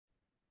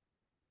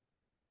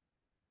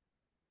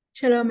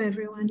Shalom,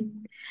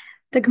 everyone.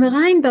 The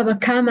Gemara in Baba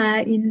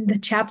Kama, in the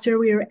chapter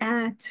we are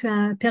at,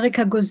 Perek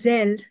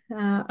HaGozel,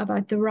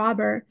 about the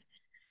robber,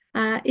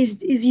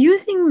 is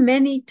using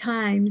many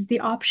times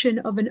the option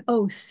of an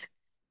oath,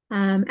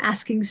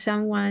 asking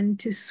someone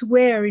to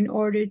swear in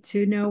order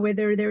to know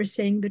whether they're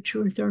saying the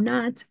truth or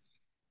not.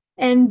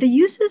 And the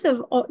use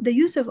of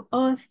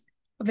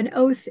an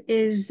oath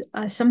is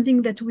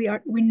something that we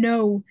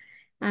know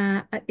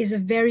is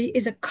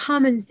a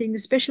common thing,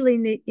 especially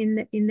in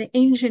the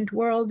ancient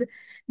world.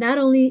 Not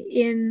only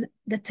in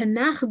the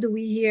Tanakh do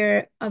we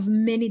hear of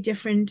many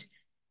different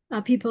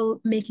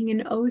people making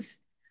an oath,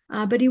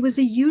 but it was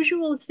a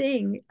usual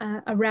thing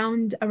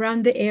around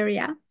the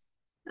area.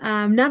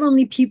 Not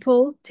only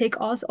people take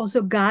oath,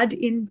 also God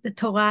in the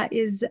Torah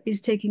is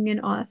taking an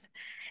oath.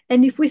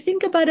 And if we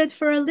think about it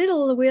for a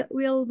little,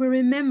 we'll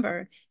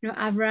remember,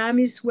 Avraham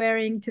is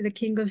swearing to the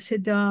king of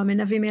Sodom, and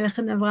Avimelech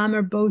and Avraham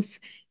are both,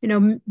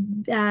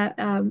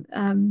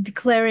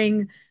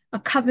 declaring a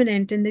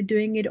covenant, and they're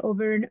doing it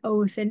over an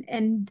oath.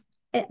 And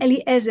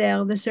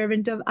Eliezer, the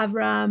servant of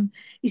Avraham,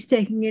 is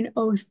taking an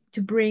oath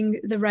to bring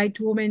the right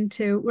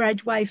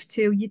wife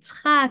to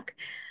Yitzchak.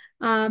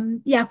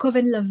 Yaakov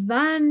and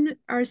Lavan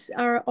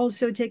are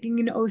also taking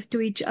an oath to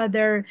each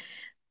other.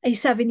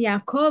 Esav and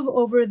Yaakov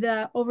over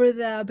the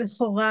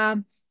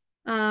Bechorah,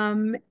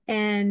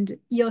 and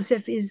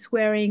Yosef is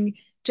swearing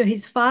to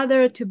his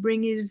father to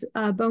bring his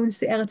bones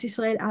to Eretz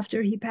Israel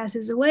after he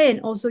passes away,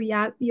 and also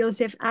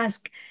Yosef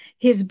asked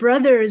his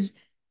brothers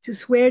to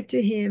swear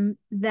to him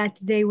that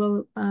they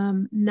will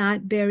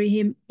not bury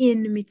him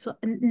in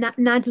Mitzrayim,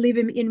 not leave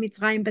him in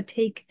Mitzrayim, but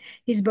take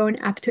his bone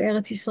up to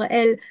Eretz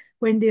Israel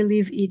when they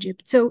leave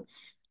Egypt. So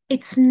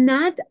it's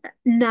not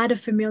a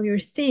familiar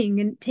thing,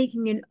 and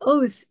taking an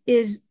oath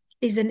is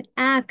an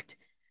act,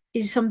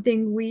 is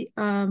something we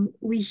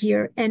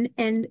hear, and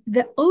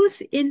the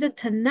oath in the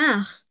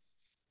Tanakh,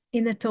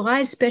 in the Torah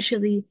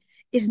especially,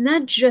 is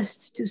not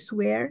just to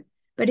swear,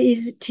 but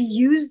is to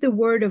use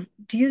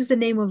the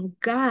name of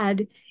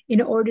God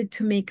in order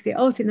to make the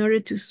oath, in order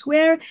to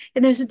swear.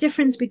 And there's a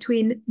difference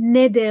between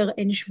neder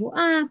and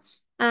shvu'ah.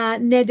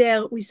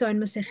 Neder we saw in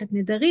Masechet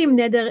Nedarim.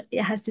 Neder,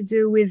 it has to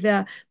do with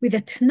a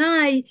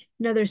t'nai.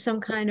 There's some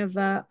kind of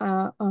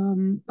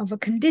a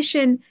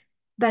condition,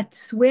 but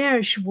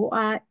swear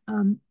shvu'ah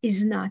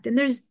is not. And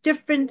there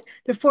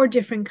are four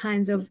different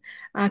kinds of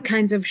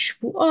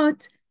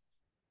shvu'ot,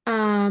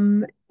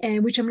 and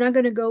which I'm not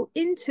going to go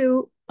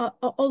into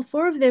all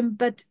four of them,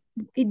 but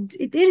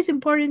it is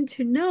important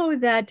to know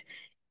that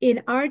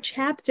in our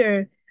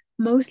chapter,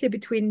 mostly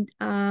between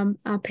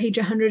page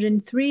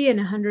 103 and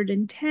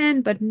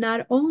 110, but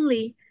not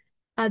only,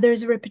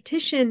 there's a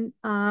repetition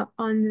on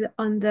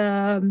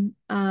the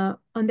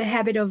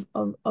habit of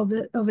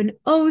an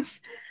oath,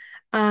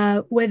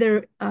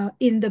 whether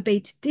in the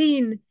Beit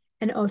Din,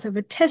 an oath of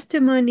a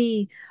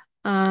testimony,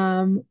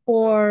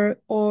 or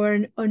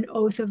an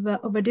oath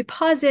of a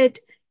deposit,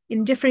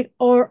 in different,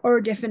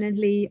 or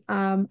definitely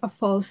a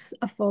false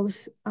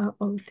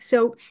oath.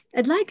 So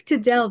I'd like to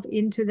delve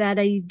into that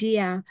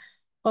idea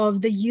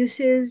of the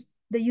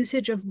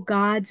usage of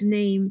God's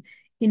name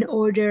in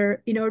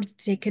order to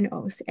take an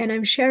oath. And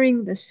I'm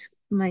sharing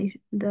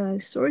the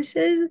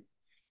sources,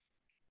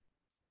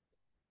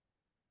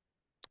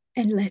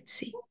 and let's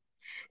see.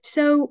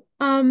 So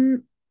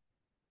the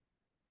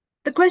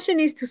question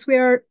is to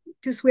swear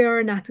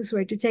or not to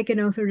swear, to take an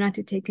oath or not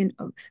to take an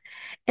oath.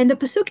 And the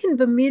pasuk in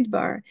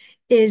Bamidbar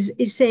is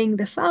saying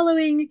the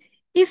following: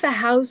 if a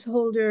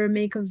householder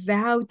make a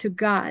vow to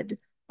God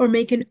or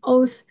make an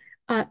oath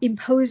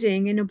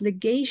imposing an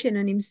obligation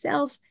on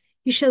himself,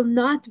 he shall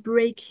not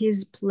break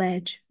his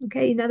pledge.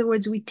 Okay, in other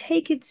words, we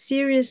take it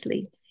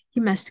seriously.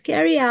 He must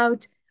carry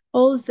out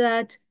all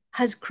that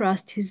has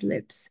crossed his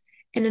lips.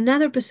 And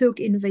another pasuk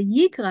in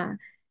Vayikra,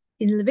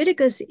 in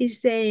Leviticus, is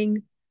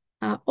saying,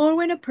 or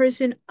when a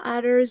person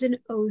utters an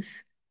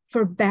oath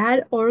for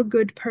bad or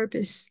good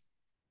purpose,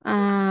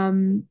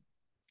 and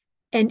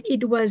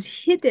it was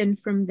hidden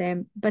from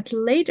them, but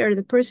later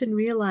the person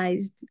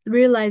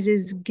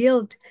realizes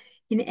guilt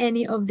in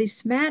any of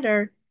this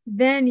matter,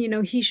 then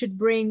he should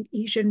bring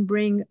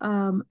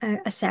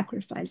a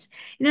sacrifice.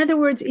 In other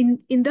words,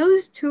 in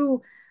those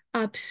two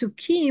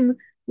psukim,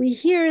 we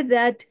hear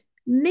that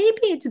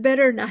maybe it's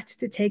better not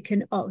to take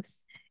an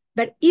oath.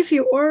 But if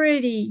you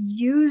already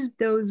used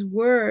those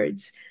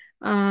words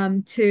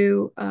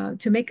to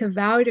make a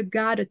vow to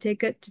God, or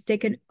to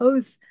take an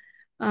oath,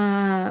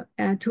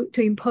 to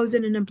impose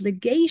an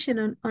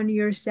obligation on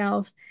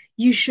yourself,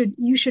 you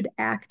should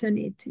act on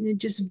it.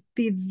 Just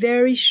be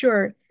very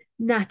sure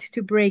not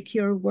to break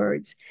your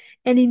words.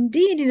 And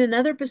indeed, in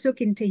another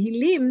pasuk in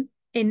Tehillim,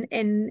 in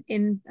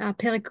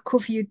Perek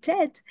Kuf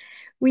Yutet,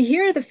 we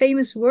hear the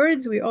famous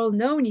words we all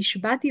know: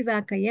 Nishbati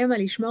va'akayem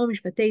lishmor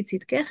mishpatei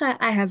tzidkecha.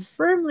 I have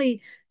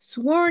firmly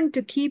sworn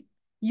to keep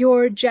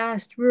your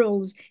just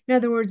rules. In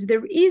other words,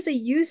 there is a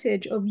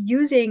usage of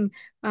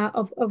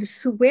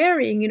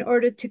swearing in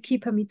order to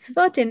keep a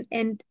mitzvot,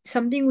 and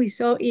something we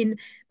saw in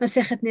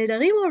Masechet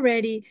Nedarim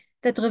already,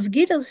 that Rav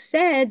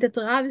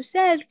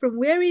said, from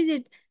where is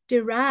it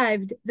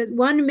derived that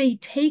one may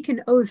take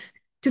an oath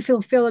to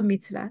fulfill a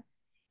mitzvah.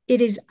 It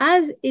is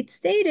as it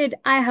stated,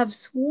 I have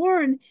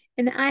sworn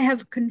and I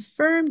have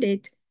confirmed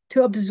it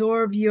to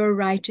observe your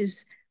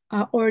righteous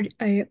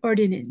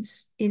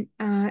ordinance. And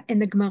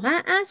the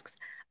Gemara asks,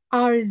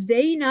 are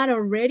they not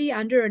already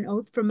under an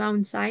oath from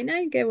Mount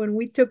Sinai? Okay, when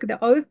we took the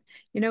oath,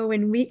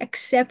 when we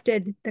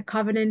accepted the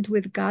covenant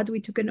with God,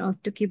 we took an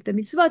oath to keep the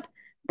mitzvot.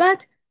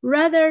 But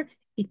rather,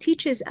 it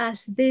teaches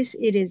us this,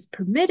 it is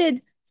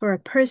permitted for a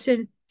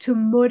person to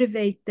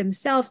motivate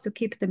themselves to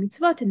keep the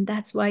mitzvot, and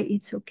that's why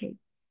it's okay.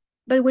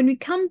 But when we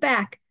come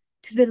back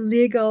to the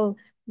legal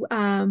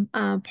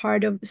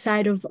part of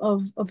side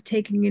of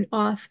taking an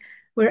oath,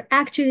 we're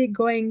actually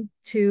going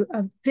to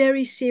a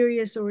very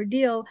serious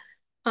ordeal,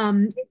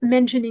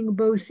 mentioning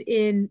both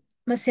in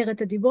Maseret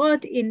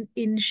HaDibrot,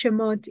 in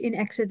Shemot, in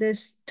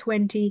Exodus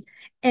 20,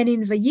 and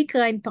in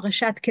Vayikra, in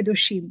Parashat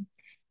Kedoshim.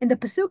 And the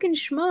pasuk in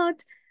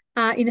Shemot,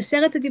 in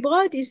Aseret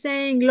HaDibrot, is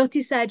saying, Lo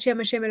tisa et Shem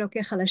Hashem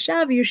Elokecha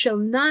lashav, you shall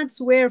not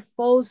swear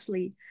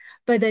falsely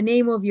by the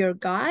name of your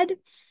God.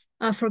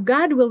 For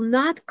God will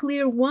not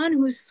clear one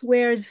who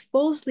swears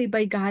falsely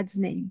by God's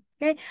name.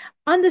 Okay,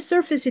 on the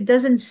surface, it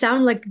doesn't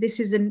sound like this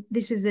is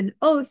an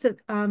oath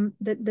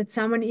that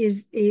someone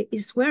is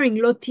swearing.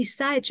 Lo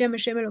tisa et Shem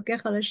Hashem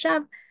Elokecha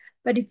lashav,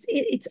 but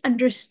it's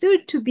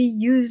understood to be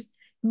used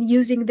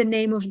using the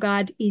name of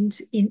God in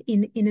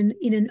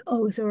an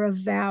oath or a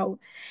vow.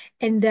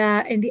 And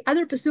the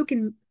other pasuk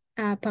in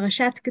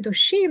Parashat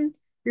Kedoshim,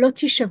 Lo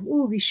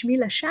tishavu v'shmi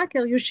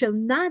lashaker, you shall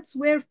not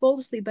swear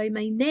falsely by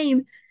my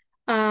name,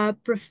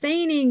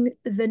 profaning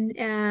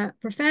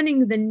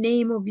the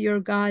name of your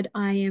God.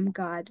 I am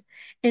God.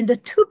 And the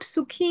two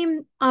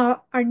psukim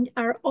are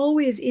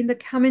always in the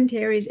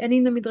commentaries and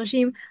in the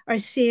midrashim are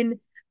seen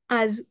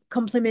as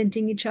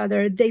complementing each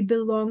other. They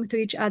belong to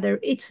each other.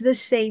 It's the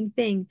same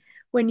thing.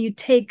 When you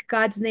take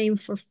God's name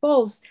for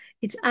false,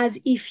 it's as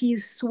if you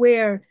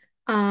swear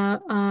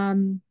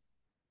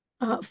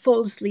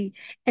falsely.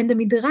 And the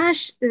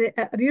midrash,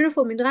 a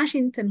beautiful midrash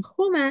in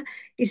Tanchuma,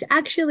 is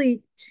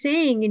actually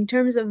saying, in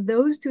terms of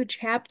those two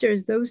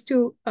chapters, those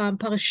two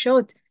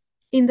parashot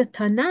in the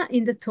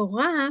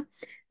Torah,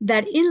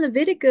 that in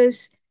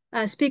Leviticus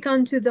speak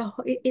unto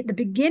the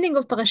beginning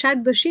of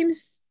Parashat Kedoshim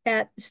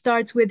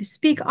starts with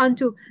speak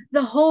unto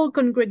the whole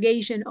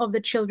congregation of the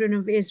children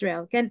of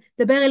Israel. Can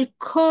daber el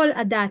kol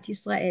adat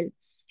Yisrael,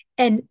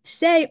 and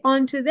say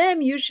unto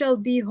them, you shall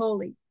be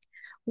holy.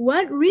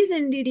 What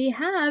reason did he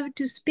have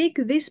to speak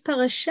this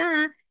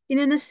parasha in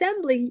an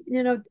assembly,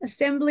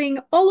 assembling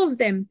all of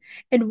them?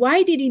 And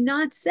why did he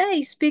not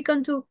say, speak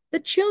unto the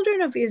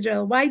children of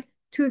Israel? Why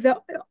to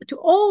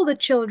all the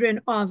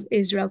children of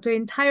Israel, to the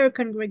entire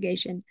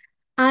congregation,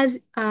 as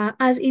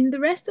in the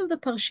rest of the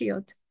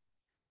parshiot?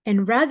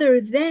 And rather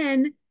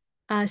than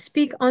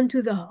speak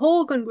unto the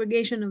whole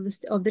congregation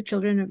of the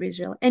children of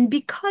Israel. And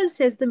because,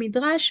 says the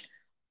Midrash,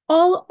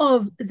 all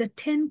of the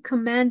 10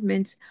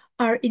 commandments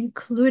are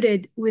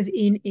included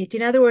within it.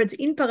 In other words,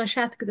 in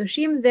Parashat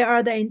Kedoshim, there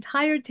are the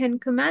entire 10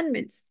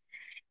 commandments.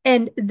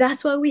 And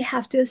that's why we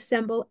have to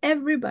assemble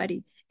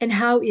everybody. And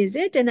how is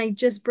it? And I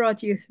just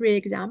brought you 3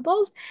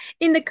 examples.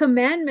 In the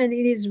commandment,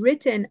 it is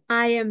written,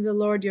 I am the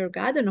Lord your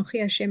God, Anochi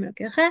Hashem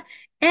Elokecha,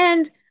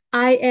 and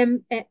I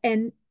am,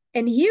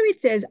 and here it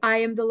says, I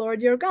am the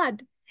Lord your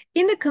God.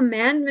 In the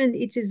commandment,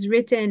 it is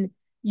written,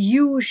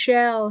 you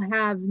shall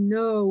have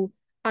no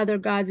other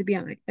gods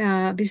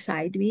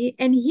beside me.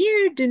 And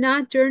here, do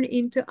not turn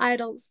into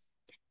idols.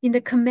 In the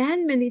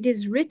commandment, it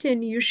is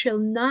written, you shall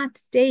not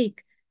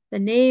take the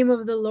name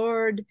of the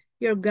Lord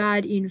your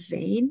God in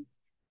vain.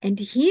 And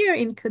here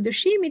in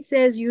Kedoshim, it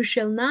says, you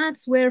shall not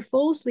swear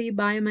falsely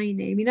by my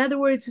name. In other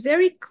words,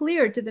 very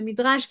clear to the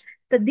Midrash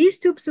that these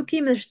 2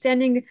 psukim are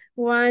standing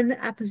one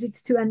opposite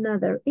to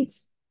another.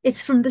 It's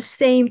from the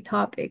same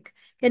topic.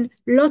 And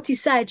lo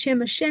tisa et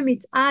Shem Hashem,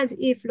 it's as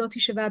if lo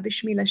tishava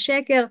b'shmi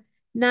lasheker,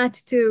 not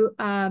to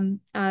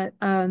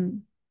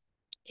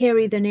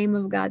carry the name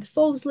of God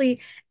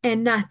falsely,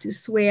 and not to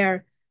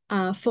swear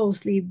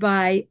falsely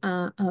by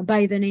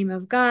the name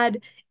of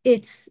God.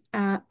 It's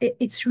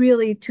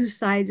really 2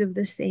 sides of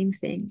the same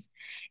things.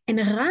 And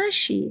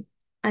Rashi,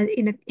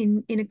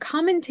 in a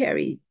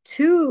commentary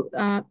to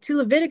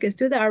Leviticus,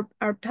 to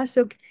our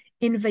pasuk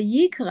in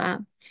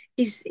Vayikra,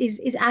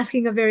 is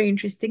asking a very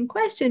interesting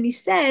question. He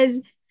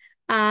says,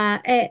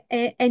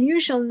 and you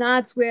shall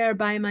not swear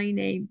by my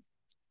name.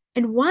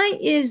 And why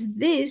is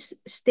this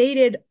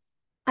stated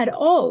at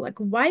all? Like,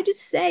 why do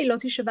say lo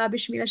tishava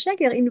b'shmi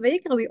lasheker? In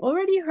Vayikra, we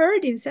already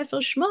heard in Sefer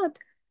Shmot,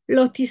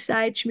 lo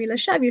tisa et shmi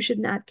lashav, you should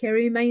not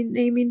carry my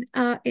name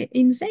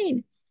in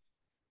vain.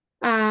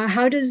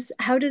 How does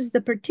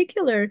the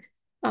particular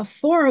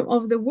form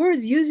of the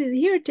words used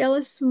here tell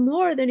us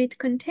more than it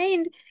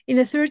contained in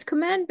the 3rd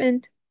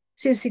commandment?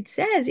 Since it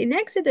says in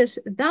Exodus,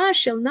 thou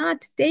shalt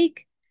not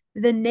take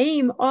the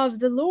name of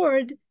the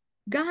Lord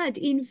God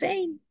in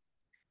vain.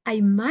 I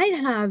might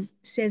have,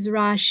 says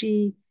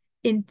Rashi,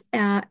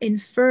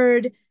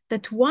 inferred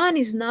that one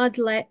is not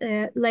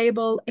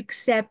labeled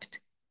except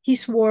he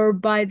swore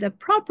by the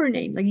proper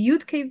name, like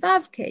Yud Kei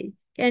Vav Kei.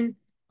 and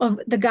of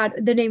the God,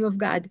 the name of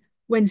God.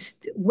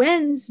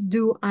 Whence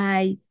do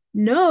I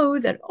know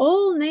that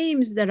all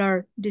names that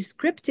are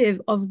descriptive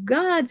of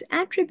God's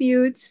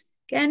attributes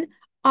can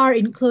are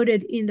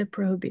included in the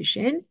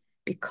prohibition?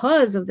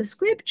 Because of the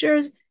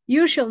scriptures,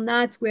 you shall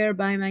not swear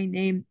by my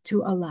name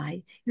to a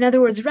lie. In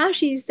other words,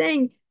 Rashi is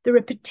saying the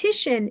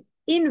repetition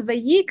in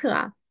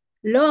Vayikra,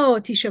 Lo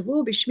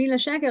tishavu b'shmi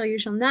l'shaker, you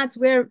shall not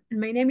swear in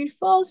my name in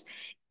false,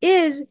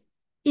 is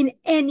in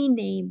any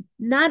name,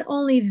 not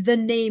only the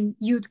name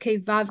Yud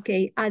Ke Vav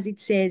Ke, as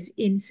it says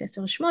in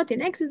Sefer Shmot in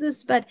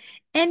Exodus, but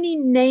any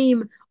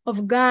name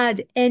of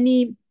God,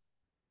 any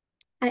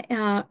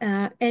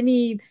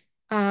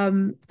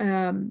um,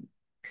 um,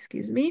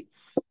 excuse me,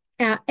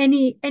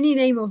 any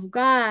name of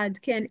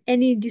God, can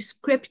any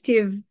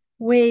descriptive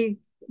way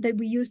that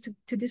we use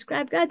to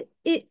describe God,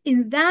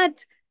 in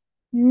that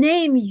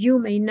name you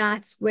may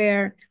not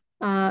swear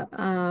or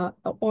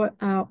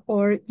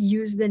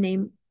use the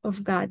name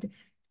of God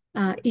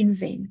in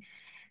vain.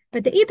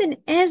 But the Ibn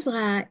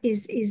Ezra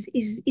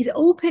is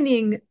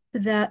opening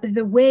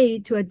the way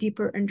to a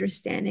deeper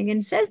understanding,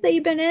 and says the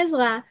Ibn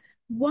Ezra,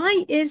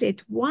 why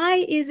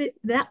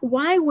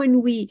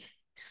when we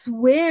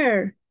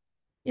swear,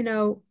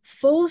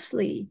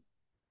 falsely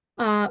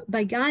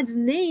by God's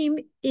name,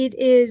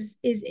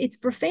 it's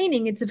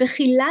profaning. It's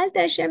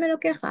v'chilalta Hashem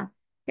Elokecha,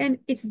 and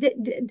it's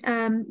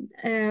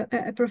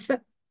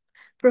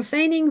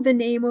profaning the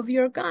name of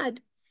your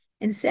God.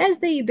 And says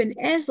the Ibn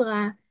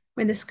Ezra,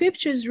 when the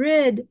scriptures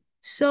read,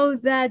 so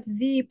that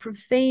thee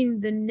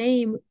profane the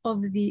name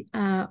of the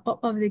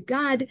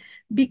God,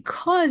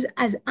 because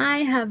as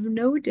I have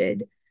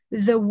noted,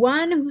 the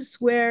one who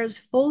swears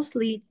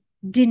falsely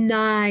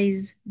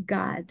denies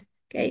God.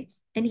 Okay.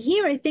 And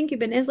here I think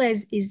Ibn Ezra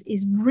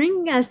is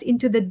bringing us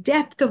into the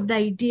depth of the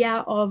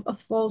idea of a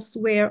false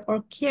swear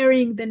or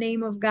carrying the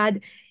name of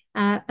God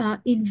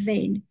in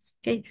vain.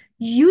 Okay,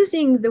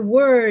 using the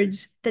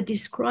words that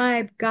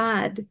describe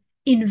God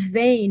in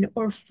vain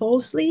or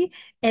falsely,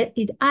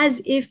 it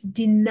as if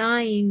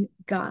denying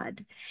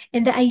God.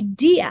 And the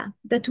idea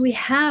that we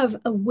have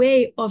a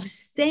way of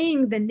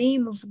saying the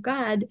name of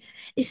God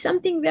is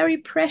something very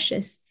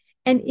precious.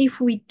 And if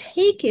we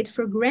take it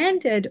for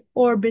granted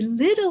or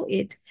belittle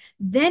it,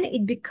 then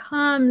it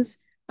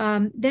becomes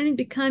an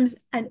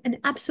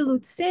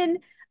absolute sin,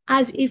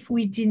 as if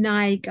we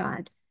deny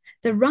God.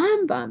 The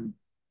Rambam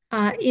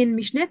in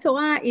Mishneh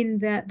Torah, in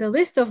the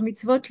list of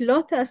mitzvot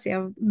lo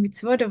taseh,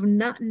 mitzvot of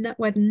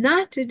what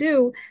not to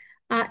do,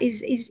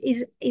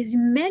 is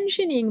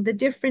mentioning the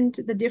different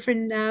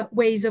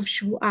ways of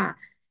shvuah,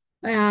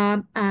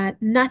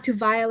 not to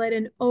violate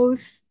an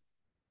oath.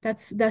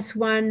 That's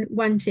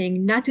one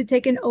thing. Not to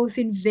take an oath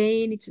in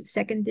vain. It's the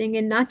second thing,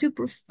 and not to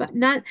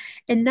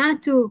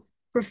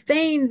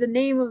profane the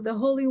name of the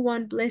Holy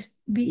One, blessed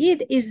be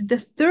it, is the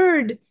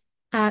third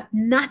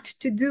not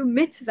to do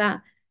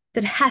mitzvah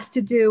that has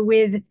to do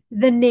with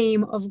the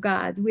name of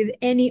God, with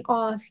any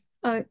oath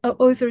or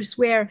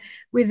swear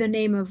with the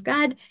name of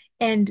God.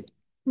 And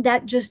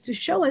that just to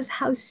show us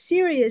how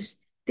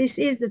serious this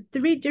is, the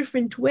three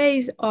different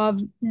ways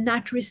of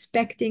not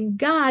respecting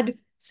God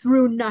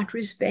through not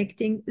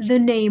respecting the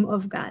name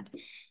of God.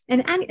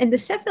 And the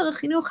Sefer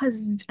Chinuch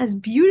has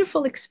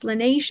beautiful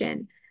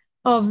explanation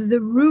of the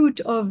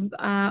root of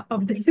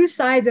the two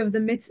sides of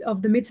the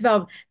mitzvah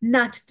of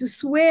not to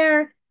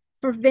swear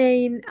for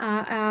vain,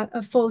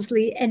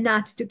 falsely, and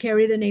not to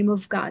carry the name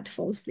of God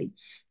falsely.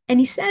 And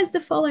he says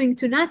the following: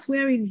 to not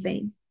swear in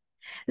vain,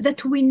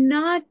 that we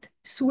not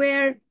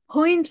swear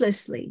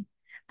pointlessly,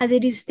 as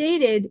it is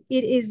stated.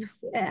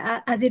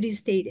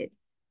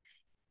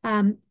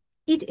 Um,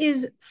 it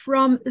is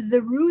from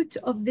the root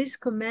of this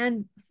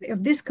commandment,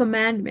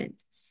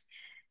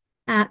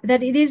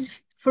 that it is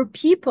for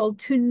people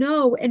to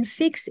know and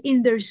fix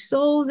in their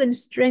souls and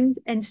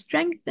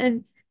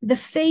strengthen the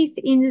faith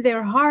in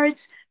their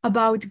hearts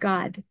about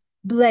God.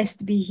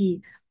 Blessed be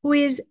He who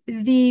is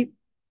who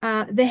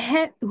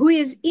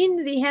is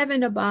in the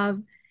heaven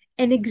above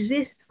and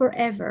exists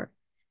forever.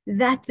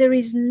 That there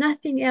is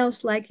nothing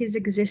else like His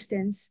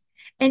existence,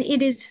 and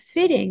it is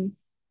fitting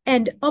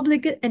and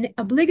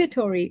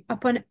obligatory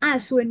upon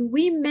us, when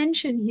we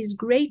mention His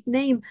great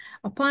name,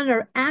 upon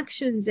our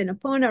actions and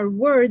upon our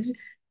words,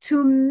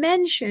 to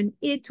mention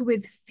it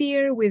with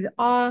fear, with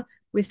awe,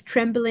 with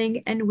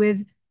trembling, and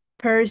with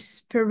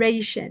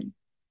perspiration.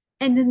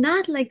 And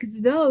not like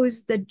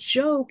those that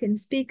joke and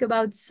speak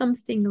about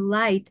something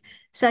light,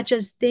 such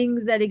as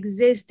things that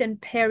exist and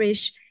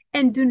perish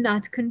and do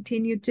not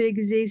continue to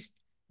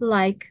exist,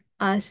 like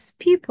us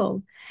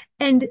people.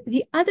 And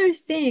the other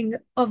thing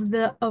of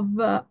the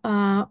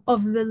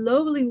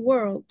lowly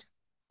world,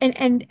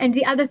 and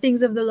the other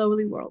things of the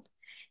lowly world.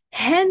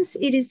 Hence,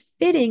 it is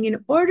fitting,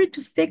 in order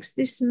to fix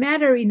this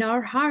matter in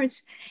our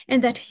hearts,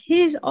 and that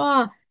His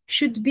awe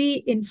should be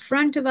in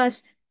front of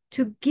us,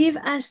 to give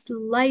us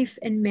life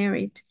and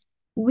merit.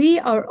 We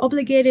are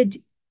obligated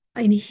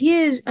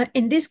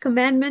in this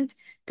commandment,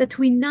 that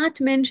we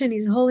not mention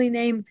His holy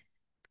name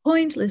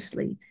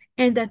pointlessly,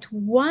 and that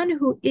one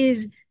who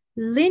is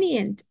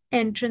lenient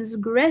and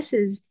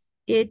transgresses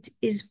it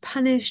is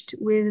punished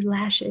with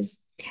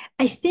lashes.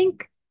 I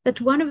think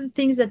that one of the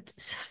things that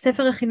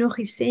Sefer HaChinuch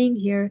is saying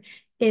here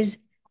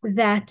is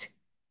that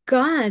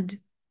God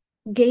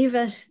gave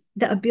us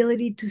the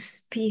ability to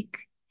speak.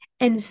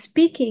 And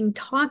speaking,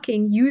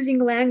 talking, using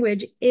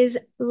language is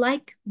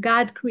like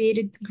God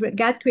created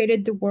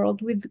the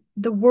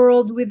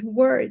world with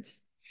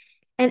words.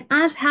 And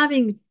us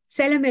having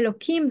Tselem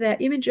Elokim, the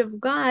image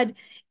of God,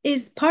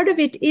 is part of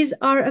it is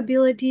our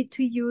ability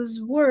to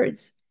use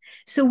words.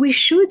 So we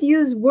should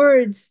use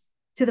words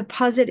to the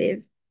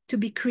positive, to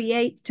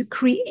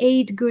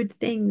create good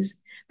things.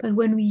 But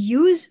when we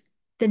use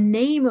the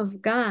name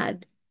of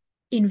God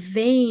in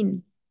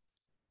vain,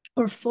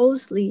 or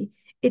falsely,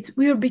 it's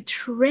we are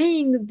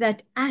betraying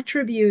that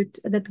attribute,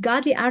 that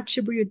godly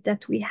attribute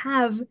that we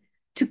have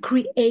to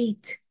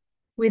create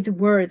with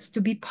words,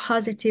 to be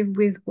positive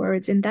with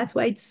words. And that's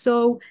why it's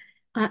so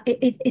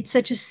it's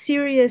such a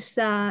serious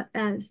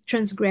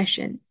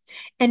transgression.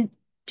 And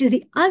to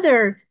the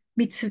other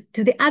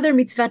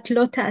mitzvah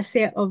lo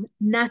ta'aseh, of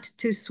not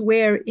to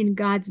swear in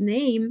God's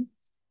name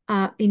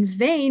in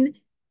vain,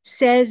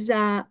 says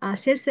Sefer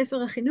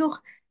HaChinuch,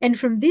 and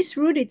from this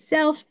root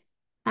itself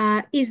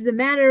is the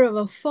matter of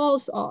a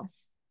false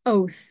oath,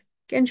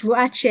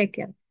 שבועת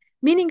שקר,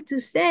 meaning to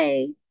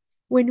say,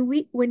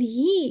 when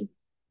he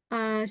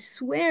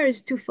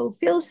swears to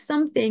fulfill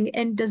something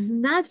and does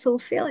not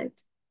fulfill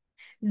it,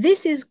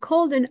 this is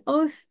called an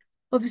oath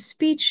of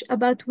speech,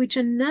 about which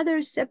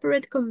another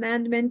separate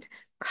commandment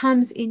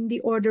comes in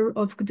the order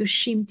of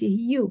Kedoshim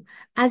Tihiyu,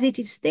 as it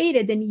is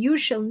stated, and you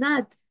shall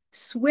not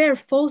swear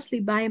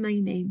falsely by my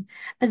name.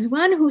 As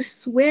one who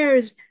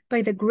swears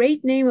by the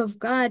great name of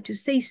God to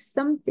say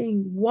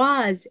something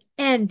was,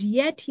 and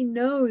yet he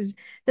knows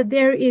that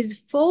there is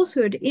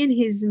falsehood in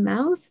his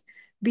mouth,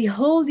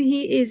 behold,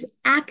 he is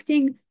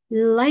acting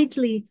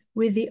lightly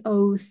with the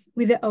oath,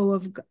 with the O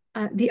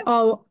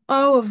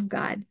of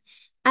God,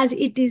 as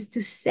it is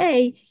to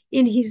say,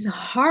 in his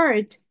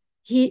heart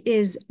he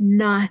is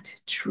not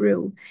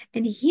true.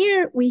 And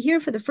here we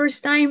hear for the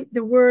first time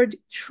the word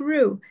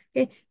true,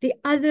 okay? The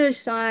other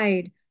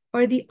side,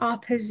 or the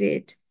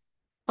opposite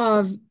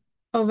of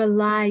a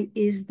lie,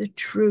 is the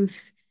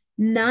truth.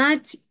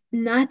 Not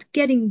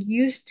getting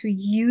used to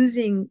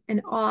using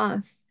an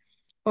oath,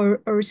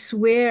 or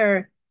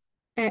swear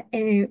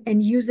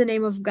and use the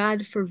name of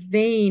God for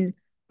vain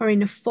or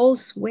in a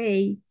false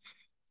way,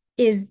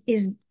 is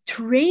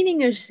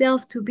training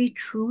yourself to be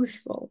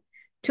truthful,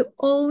 to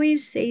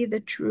always say the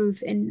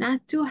truth and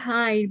not to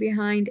hide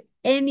behind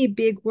any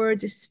big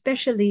words,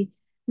 especially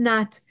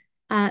not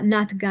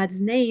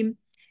God's name,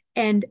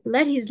 and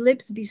let his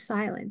lips be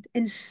silent.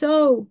 And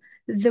so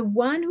the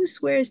one who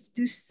swears to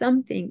do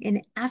something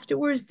and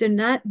afterwards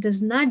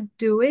does not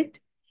do it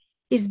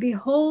is,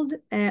 behold,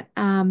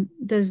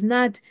 does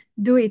not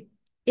do it,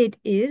 it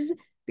is,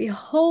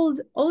 behold,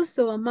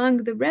 also among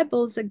the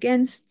rebels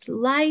against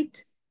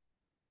light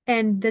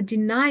and the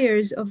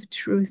deniers of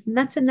truth. And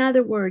that's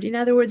another word. In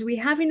other words, we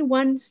have in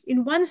one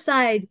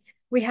side,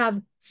 we have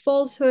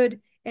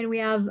falsehood and we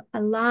have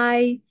a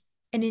lie.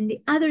 And in the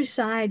other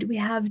side, we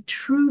have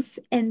truth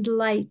and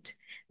light.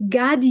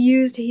 God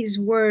used his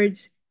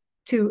words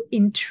to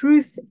in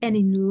truth and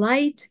in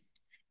light.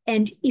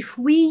 And if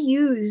we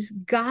use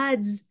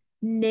God's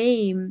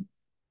name,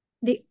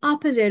 the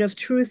opposite of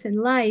truth and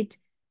light,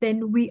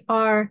 then we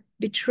are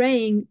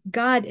betraying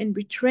God and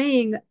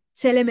betraying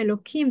Tselem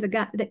Elokim,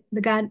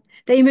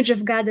 the image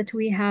of God that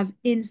we have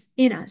in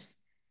us.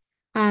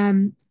 As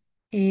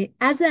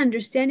the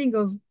understanding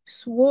of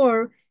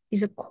swore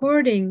is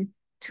according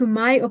to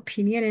my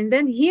opinion, and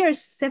then here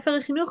Sefer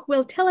Chinuch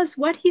will tell us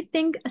what he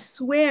thinks a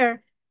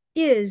swear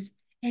is,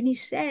 and he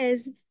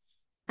says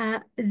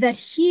that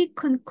he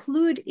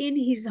conclude in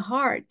his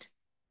heart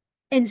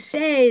and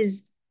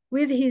says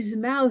with his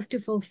mouth to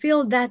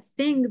fulfill that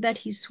thing that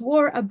he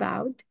swore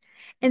about,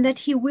 and that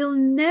he will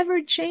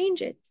never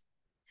change it,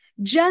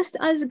 just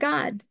as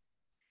God,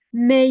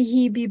 may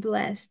he be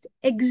blessed,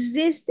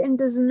 exists and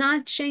does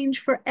not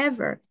change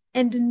forever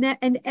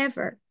and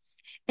ever.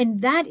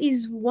 And that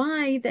is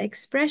why the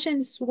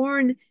expression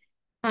sworn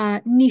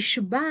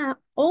nishba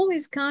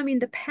always come in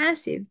the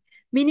passive,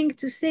 meaning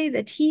to say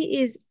that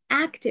he is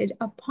acted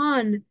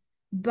upon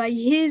by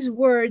his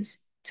words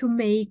to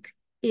make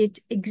it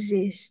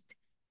exist.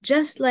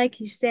 Just like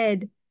he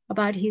said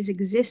about his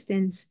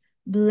existence,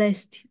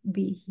 blessed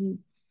be he.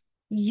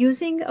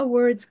 Using our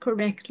words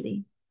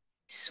correctly,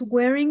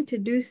 swearing to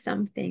do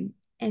something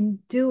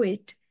and do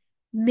it,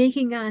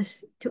 making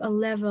us to a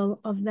level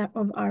of that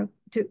of our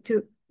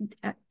to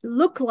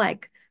look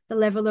like the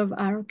level of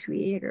our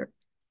creator.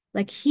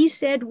 Like he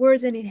said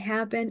words and it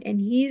happened, and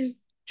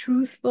he's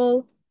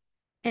truthful,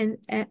 and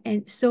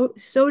so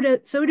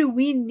do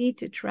we need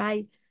to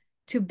try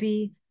to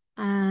be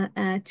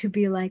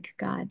like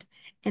God.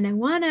 And I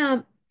want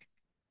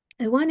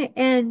to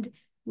end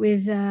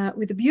with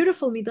a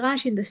beautiful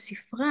midrash in the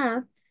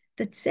Sifra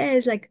that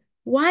says, like,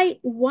 why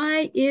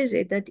is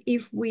it that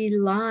if we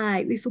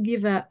lie, if we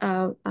give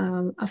a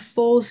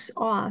false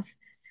oath,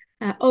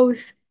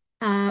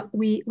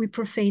 we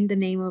profane the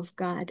name of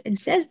God. And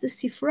says the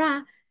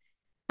Sifra,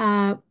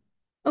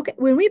 okay,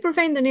 when we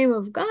profane the name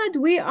of God,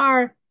 we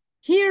are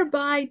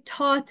hereby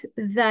taught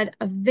that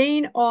a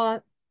vain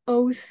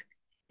oath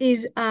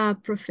is a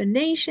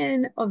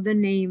profanation of the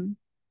name.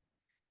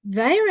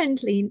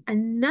 Violently,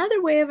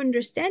 another way of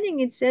understanding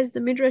it, says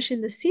the Midrash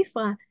in the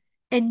Sifra,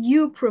 and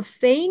you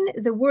profane,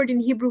 the word in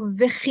Hebrew,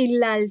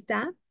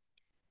 vechilalta,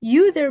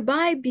 you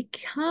thereby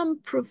become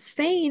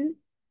profane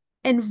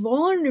and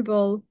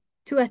vulnerable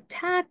to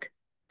attack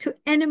to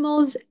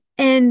animals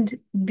and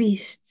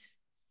beasts.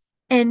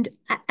 And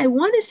I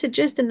want to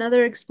suggest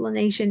another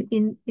explanation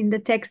in the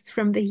text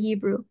from the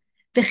Hebrew.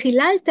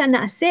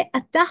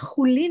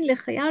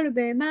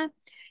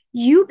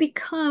 You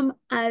become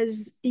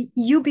as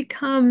you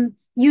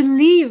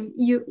leave,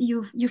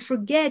 you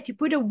forget, you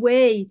put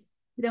away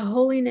the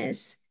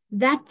holiness,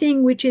 that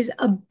thing which is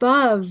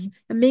above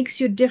and makes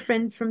you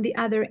different from the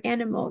other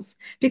animals.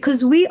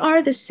 Because we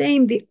are the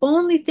same. The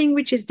only thing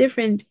which is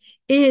different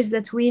is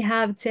that we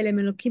have Tzelem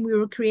Elokim. We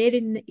were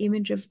created in the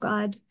image of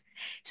God.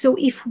 So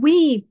if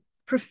we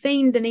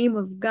profane the name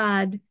of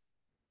God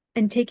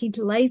and take it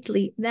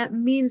lightly, that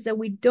means that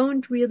we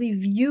don't really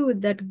view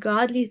that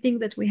godly thing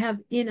that we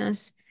have in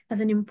us as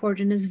an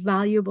important, as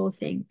valuable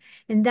thing.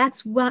 And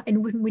that's why,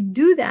 and when we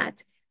do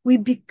that, we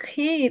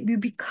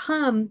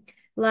become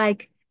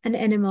like an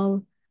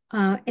animal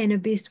and a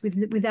beast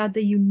without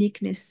the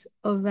uniqueness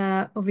of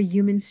a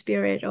human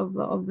spirit, of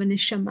a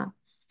neshama.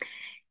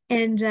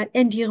 And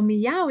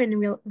Yirmiyahu,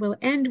 and we'll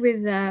end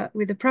with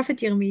the prophet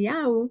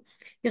Yirmiyahu.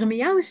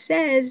 Yirmiyahu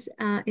says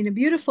in a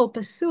beautiful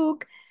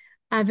pasuk,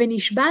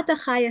 "Venishbata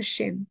chai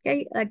Hashem."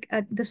 Okay, like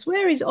the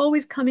swear is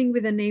always coming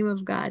with the name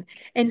of God,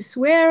 and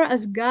swear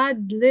as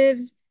God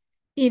lives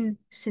in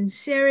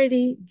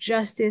sincerity,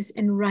 justice,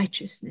 and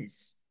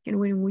righteousness. And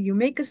when you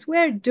make a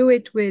swear, do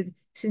it with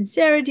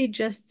sincerity,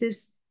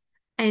 justice,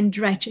 and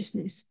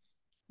righteousness.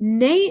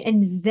 Nay,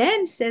 and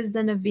then says the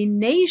Navi,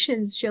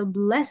 nations shall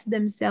bless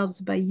themselves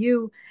by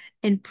you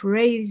and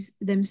praise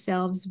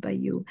themselves by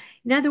you.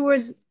 In other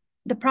words,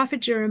 the prophet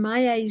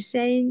Jeremiah is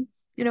saying,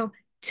 you know,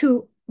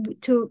 to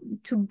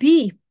to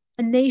be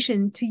a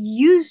nation, to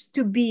use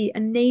to be a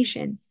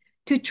nation,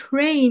 to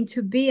train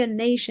to be a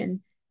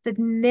nation that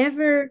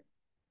never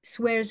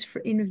swears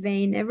in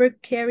vain, never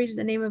carries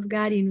the name of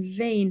God in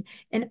vain,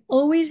 and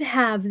always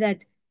have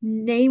that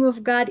name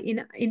of God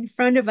in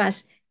front of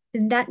us,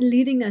 and that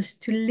leading us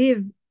to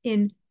live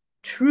in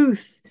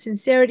truth,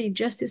 sincerity,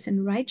 justice,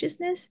 and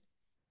righteousness,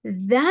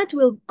 that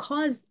will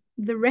cause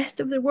the rest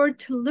of the world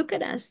to look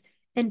at us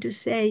and to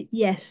say,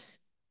 yes,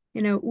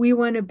 we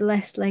want to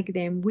bless like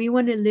them. We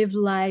want to live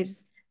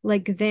lives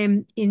like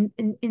them in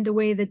the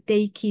way that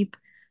they keep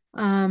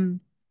the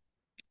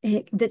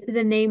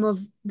name of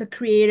the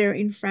creator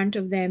in front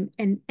of them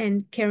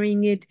and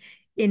carrying it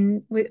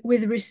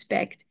with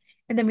respect.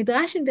 And the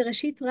Midrash in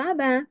Bereshit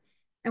Rabbah,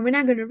 and we're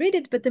not going to read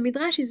it, but the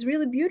Midrash is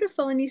really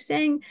beautiful, and he's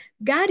saying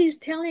God is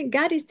telling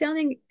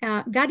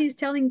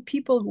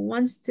people who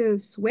wants to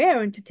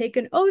swear and to take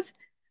an oath,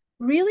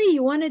 really,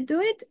 you want to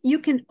do it? You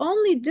can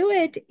only do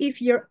it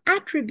if your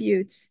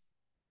attributes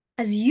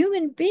as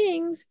human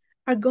beings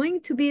are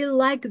going to be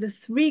like the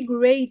three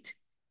great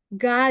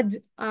God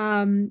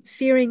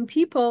fearing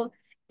people,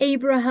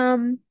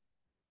 Abraham,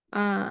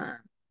 let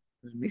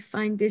me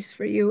find this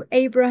for you,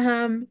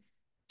 Abraham,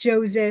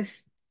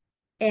 Joseph,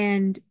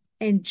 and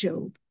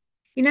Job.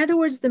 In other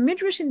words, the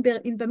Midrash in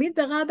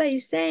Bamidbar Rabbah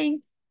is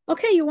saying,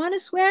 okay, you want to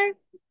swear?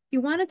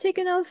 You want to take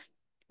an oath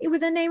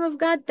with the name of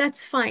God?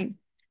 That's fine.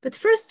 But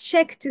first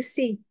check to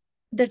see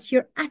that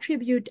your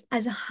attribute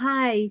as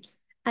high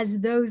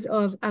as those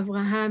of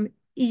Abraham,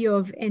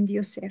 Eov, and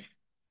Yosef.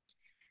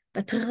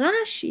 But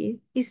Rashi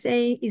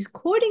is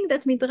quoting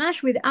that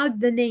Midrash without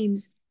the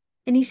names.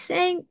 And he's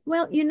saying,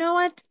 well, you know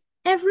what?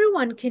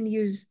 Everyone can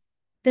use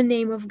the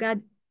name of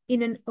God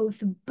in an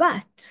oath,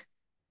 but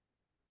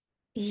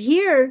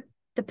here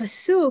the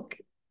pasuk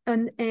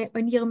on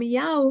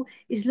Yirmiyahu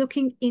is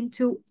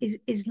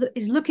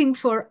looking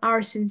for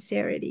our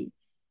sincerity,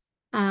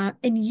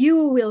 and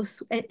you will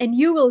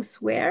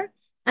swear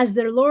as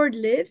the Lord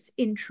lives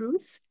in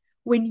truth.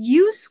 When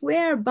you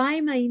swear by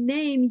my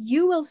name,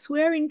 you will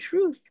swear in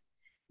truth,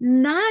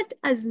 not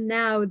as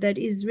now that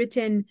is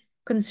written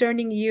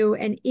concerning you.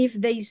 And if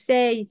they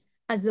say,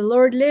 as the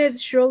Lord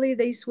lives, surely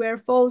they swear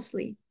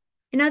falsely.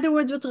 In other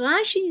words, what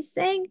Rashi is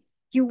saying,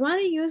 you want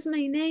to use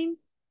my name?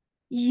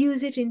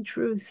 Use it in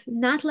truth,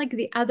 not like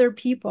the other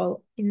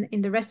people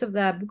in the rest of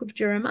the book of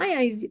Jeremiah,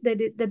 is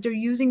that they're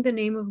using the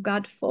name of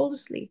God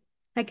falsely.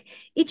 Like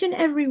each and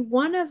every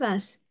one of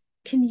us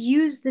can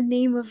use the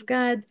name of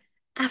God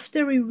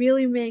after we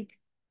really make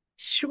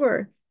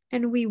sure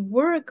and we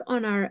work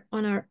on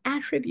our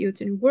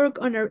attributes and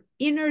work on our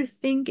inner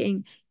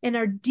thinking and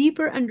our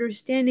deeper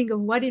understanding of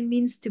what it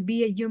means to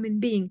be a human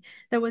being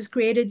that was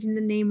created in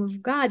the name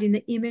of God, in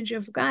the image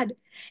of God.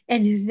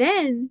 And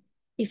then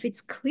if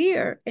it's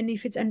clear and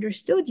if it's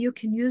understood, you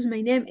can use my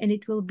name and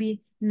it will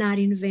be not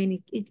in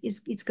vain.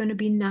 It's going to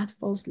be not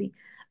falsely.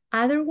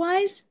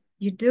 Otherwise,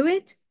 you do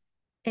it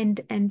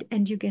and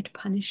you get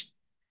punished.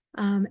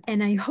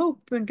 And I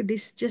hope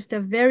this is just a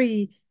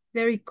very,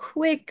 very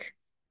quick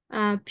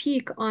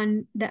peek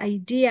on the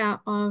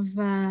idea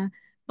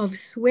of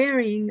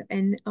swearing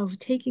and of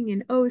taking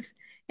an oath.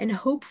 And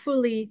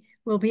hopefully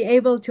we'll be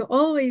able to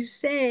always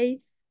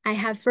say, I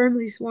have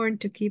firmly sworn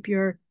to keep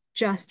your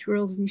just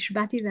rules.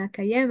 נשבעתי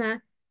ואקיימה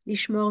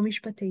לשמור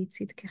משפטי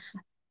צדקך.